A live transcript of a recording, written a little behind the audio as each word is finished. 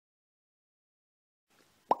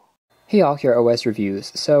Hey all, here are OS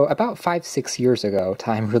Reviews. So about 5-6 years ago,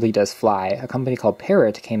 time really does fly, a company called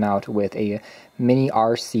Parrot came out with a mini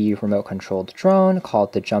RC remote-controlled drone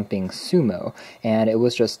called the Jumping Sumo, and it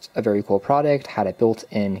was just a very cool product, had a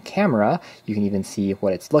built-in camera, you can even see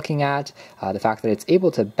what it's looking at. The fact that it's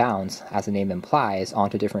able to bounce, as the name implies,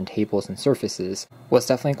 onto different tables and surfaces was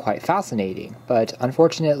definitely quite fascinating, but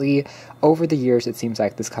unfortunately, over the years it seems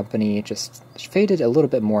like this company just faded a little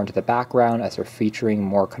bit more into the background as they're featuring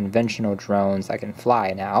more conventional drones that can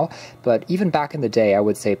fly now. But even back in the day, I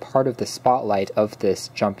would say part of the spotlight of this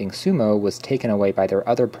Jumping Sumo was taken away by their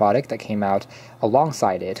other product that came out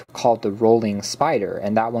alongside it called the Rolling Spider,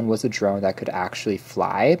 and that one was a drone that could actually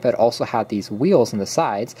fly but also had these wheels on the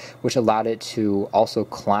sides which allowed it to also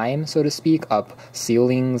climb, so to speak, up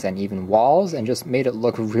ceilings and even walls, and just made it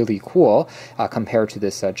look really cool compared to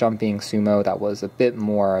this Jumping Sumo that was a bit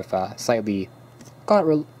more of a slightly got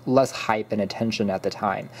less hype and attention at the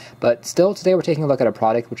time. But still, today we're taking a look at a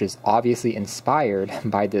product which is obviously inspired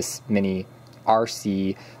by this mini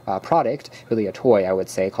RC product, really a toy I would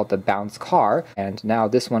say, called the Bounce Car, and now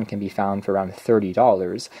this one can be found for around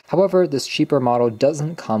 $30. However, this cheaper model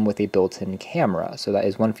doesn't come with a built-in camera, so that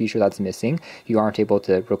is one feature that's missing. You aren't able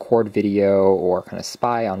to record video or kind of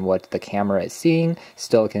spy on what the camera is seeing.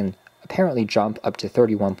 Still can apparently jump up to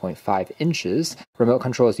 31.5 inches. Remote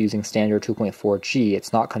control is using standard 2.4G.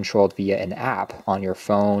 It's not controlled via an app on your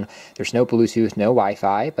phone. There's no Bluetooth, no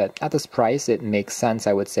Wi-Fi, but at this price it makes sense,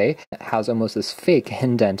 I would say. It has almost this fake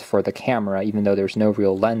indent for the camera, even though there's no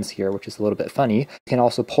real lens here, which is a little bit funny. You can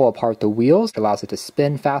also pull apart the wheels. It allows it to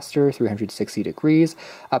spin faster, 360 degrees,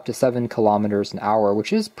 up to 7 kilometers an hour,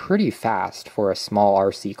 which is pretty fast for a small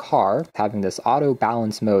RC car, having this auto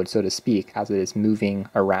balance mode, so to speak, as it is moving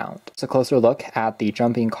around. A closer look at the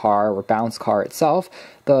jumping car or bounce car itself.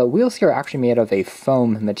 The wheels here are actually made of a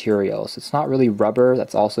foam material, so it's not really rubber.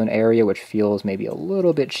 That's also an area which feels maybe a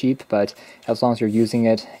little bit cheap, but as long as you're using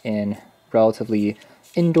it in relatively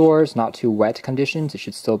indoors, not too wet conditions, it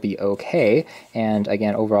should still be okay. And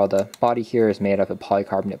again, overall the body here is made of a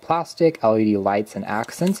polycarbonate plastic, LED lights and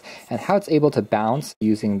accents, and how it's able to bounce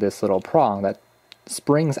using this little prong that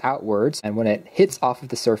springs outwards, and when it hits off of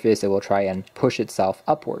the surface it will try and push itself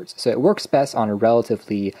upwards. So it works best on a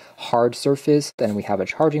relatively hard surface. Then we have a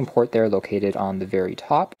charging port there located on the very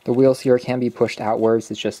top. The wheels here can be pushed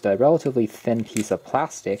outwards. It's just a relatively thin piece of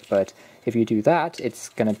plastic, but if you do that, it's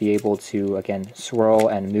going to be able to again swirl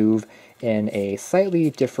and move in a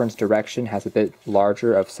slightly different direction, has a bit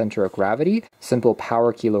larger of center of gravity. Simple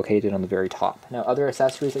power key located on the very top. Now other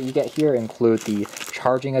accessories that you get here include the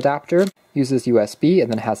charging adapter, uses USB,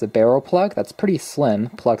 and then has a barrel plug that's pretty slim,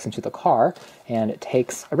 plugs into the car, and it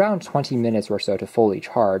takes around 20 minutes or so to fully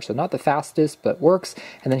charge, so not the fastest, but works.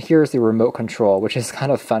 And then here's the remote control, which is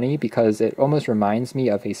kind of funny because it almost reminds me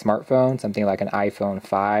of a smartphone, something like an iPhone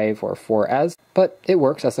 5 or 4S, but it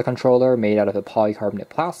works as a controller made out of a polycarbonate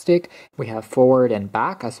plastic. We have forward and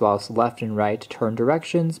back, as well as left and right turn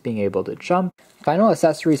directions, being able to jump. Final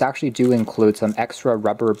accessories actually do include some extra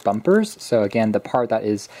rubber bumpers. So again, the part that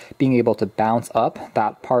is being able to bounce up,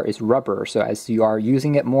 that part is rubber. So as you are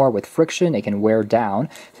using it more with friction, it can wear down.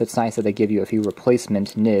 So it's nice that they give you a few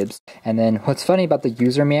replacement nibs. And then what's funny about the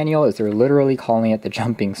user manual is they're literally calling it the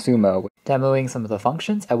Jumping Sumo. Demoing some of the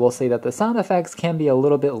functions, I will say that the sound effects can be a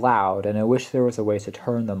little bit loud, and I wish there was a way to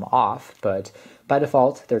turn them off, but by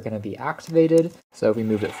default, they're going to be activated. So if we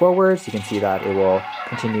move it forwards, you can see that it will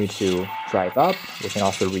continue to drive up. We can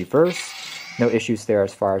also reverse. No issues there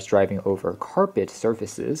as far as driving over carpet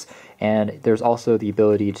surfaces. And there's also the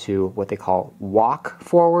ability to what they call walk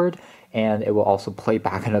forward, and it will also play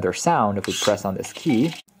back another sound if we press on this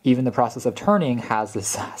key. Even the process of turning has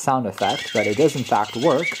this sound effect, but it does in fact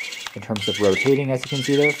work in terms of rotating, as you can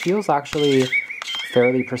see there. It feels actually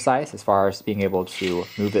fairly precise as far as being able to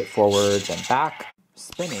move it forwards and back.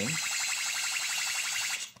 Spinning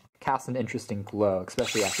casts an interesting glow,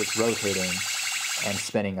 especially as it's rotating and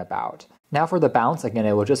spinning about. Now for the bounce, again,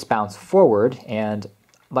 it will just bounce forward, and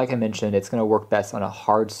like I mentioned, it's going to work best on a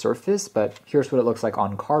hard surface, but here's what it looks like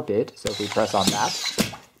on carpet. So if we press on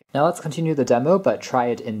that. Now let's continue the demo, but try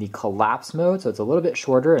it in the collapse mode, so it's a little bit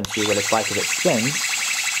shorter, and see what it's like if it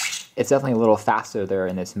spins. It's definitely a little faster there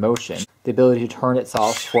in its motion. The ability to turn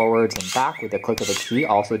itself forwards and back with a click of a key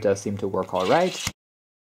also does seem to work all right.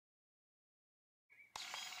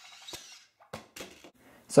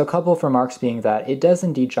 So a couple of remarks being that it does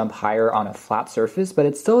indeed jump higher on a flat surface, but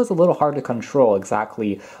it still is a little hard to control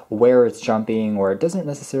exactly where it's jumping, or it doesn't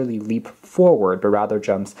necessarily leap forward, but rather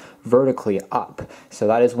jumps vertically up. So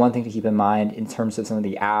that is one thing to keep in mind in terms of some of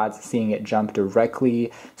the ads, seeing it jump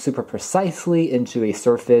directly, super precisely into a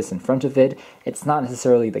surface in front of it. It's not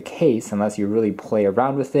necessarily the case unless you really play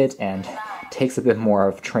around with it and takes a bit more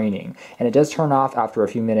of training. And it does turn off after a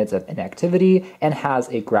few minutes of inactivity and has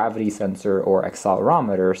a gravity sensor or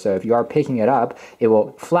accelerometer. So if you are picking it up, it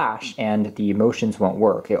will flash and the motions won't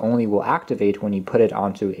work. It only will activate when you put it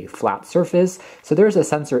onto a flat surface. So there's a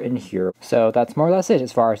sensor in here. So that's more or less it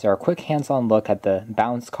as far as our quick hands-on look at the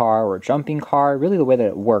bounce car or jumping car. Really the way that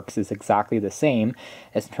it works is exactly the same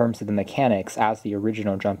as in terms of the mechanics as the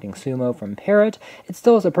original jumping Sumo from Parrot. It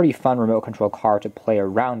still is a pretty fun remote control car to play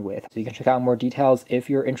around with. So you can check out more details if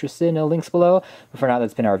you're interested in the links below. But for now,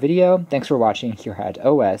 that's been our video. Thanks for watching here at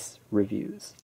OS Reviews.